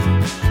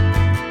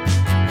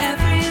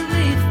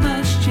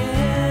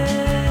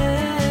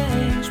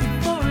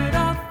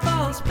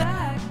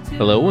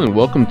Hello and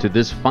welcome to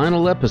this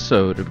final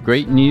episode of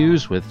Great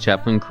News with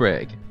Chaplain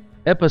Craig,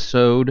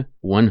 episode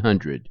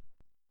 100.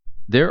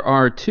 There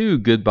are two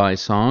goodbye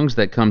songs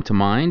that come to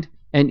mind,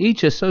 and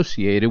each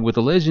associated with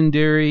a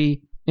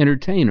legendary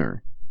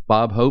entertainer.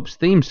 Bob Hope's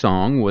theme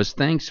song was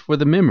Thanks for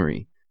the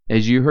Memory,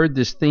 as you heard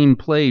this theme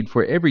played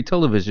for every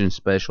television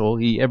special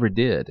he ever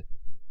did.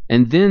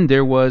 And then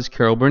there was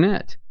Carol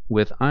Burnett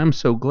with I'm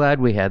So Glad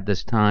We Had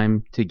This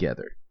Time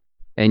Together.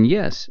 And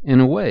yes,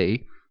 in a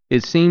way,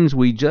 it seems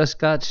we just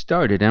got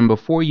started, and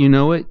before you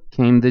know it,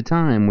 came the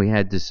time we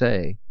had to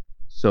say,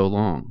 so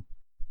long.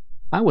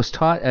 I was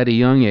taught at a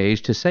young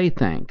age to say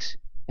thanks,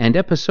 and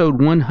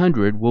episode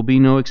 100 will be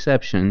no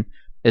exception,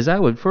 as I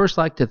would first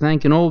like to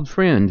thank an old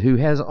friend who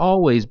has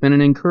always been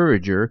an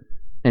encourager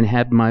and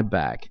had my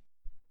back.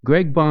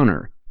 Greg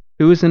Bonner,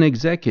 who is an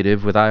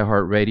executive with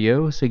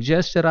iHeartRadio,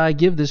 suggested I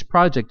give this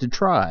project a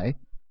try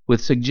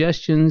with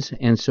suggestions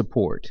and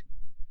support.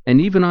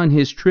 And even on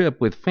his trip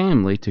with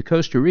family to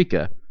Costa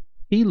Rica,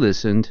 he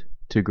listened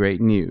to Great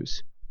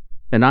News,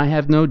 and I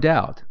have no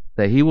doubt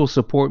that he will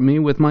support me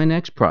with my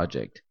next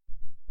project,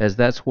 as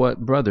that's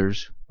what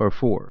brothers are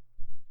for.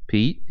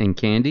 Pete and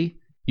Candy,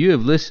 you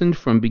have listened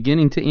from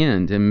beginning to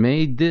end and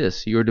made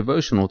this your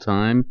devotional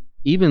time,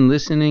 even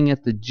listening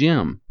at the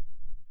gym.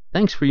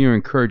 Thanks for your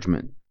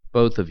encouragement,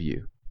 both of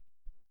you.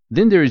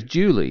 Then there is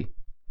Julie,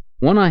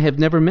 one I have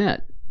never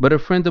met, but a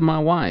friend of my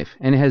wife,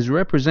 and has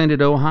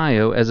represented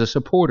Ohio as a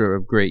supporter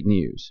of Great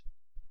News.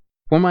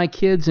 For my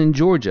kids in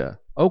Georgia,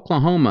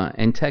 Oklahoma,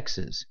 and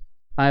Texas,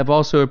 I have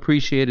also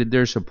appreciated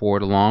their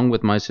support along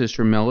with my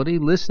sister Melody,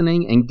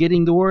 listening and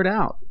getting the word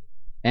out,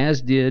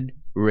 as did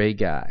Ray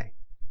Guy.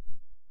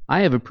 I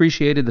have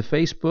appreciated the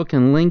Facebook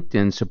and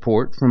LinkedIn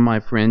support from my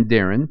friend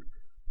Darren.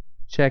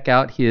 Check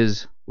out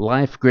his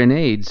Life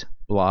Grenades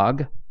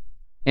blog,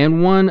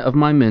 and one of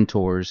my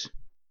mentors,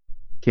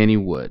 Kenny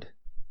Wood.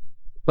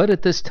 But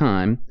at this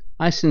time,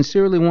 I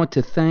sincerely want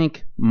to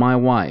thank my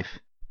wife,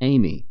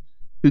 Amy,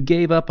 who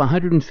gave up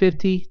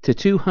 150 to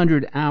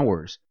 200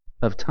 hours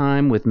of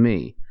time with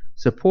me,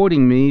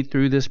 supporting me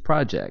through this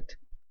project,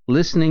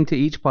 listening to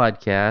each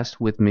podcast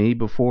with me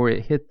before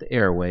it hit the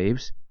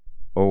airwaves,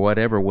 or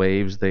whatever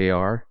waves they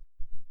are.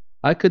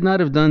 I could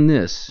not have done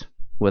this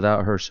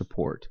without her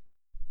support.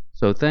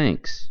 So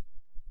thanks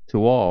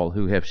to all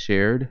who have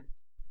shared,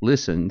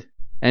 listened,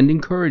 and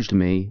encouraged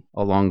me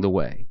along the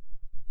way.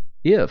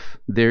 If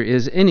there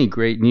is any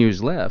great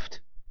news left,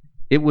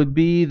 it would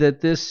be that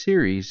this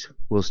series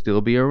will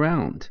still be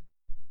around,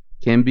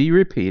 can be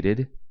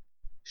repeated,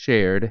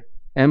 shared,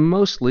 and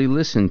mostly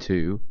listened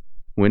to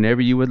whenever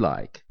you would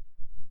like.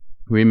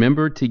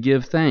 Remember to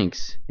give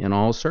thanks in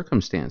all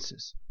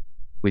circumstances,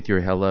 with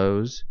your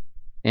hellos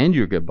and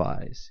your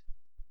goodbyes,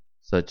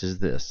 such as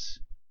this.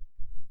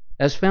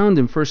 As found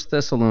in 1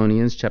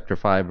 Thessalonians chapter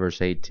 5,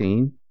 verse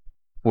 18,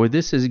 for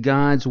this is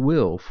God's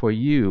will for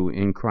you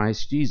in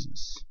Christ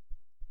Jesus.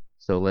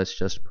 So let's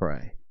just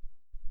pray.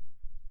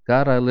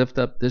 God, I lift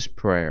up this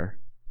prayer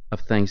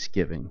of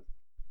thanksgiving,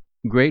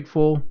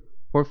 grateful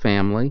for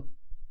family,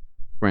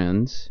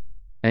 friends,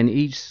 and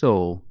each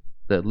soul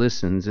that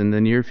listens in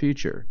the near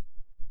future,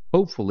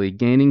 hopefully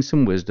gaining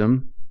some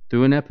wisdom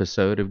through an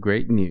episode of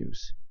Great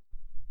News.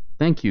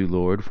 Thank you,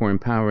 Lord, for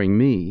empowering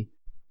me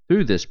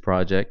through this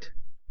project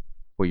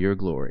for your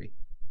glory.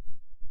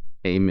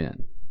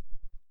 Amen.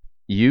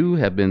 You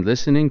have been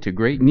listening to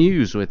Great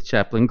News with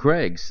Chaplain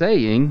Craig,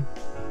 saying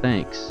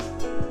thanks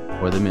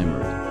for the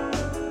memory.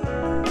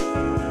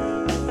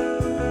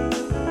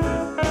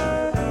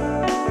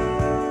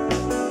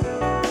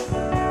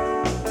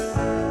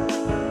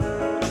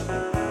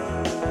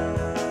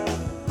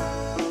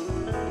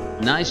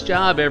 Nice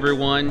job,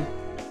 everyone.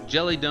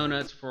 Jelly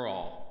donuts for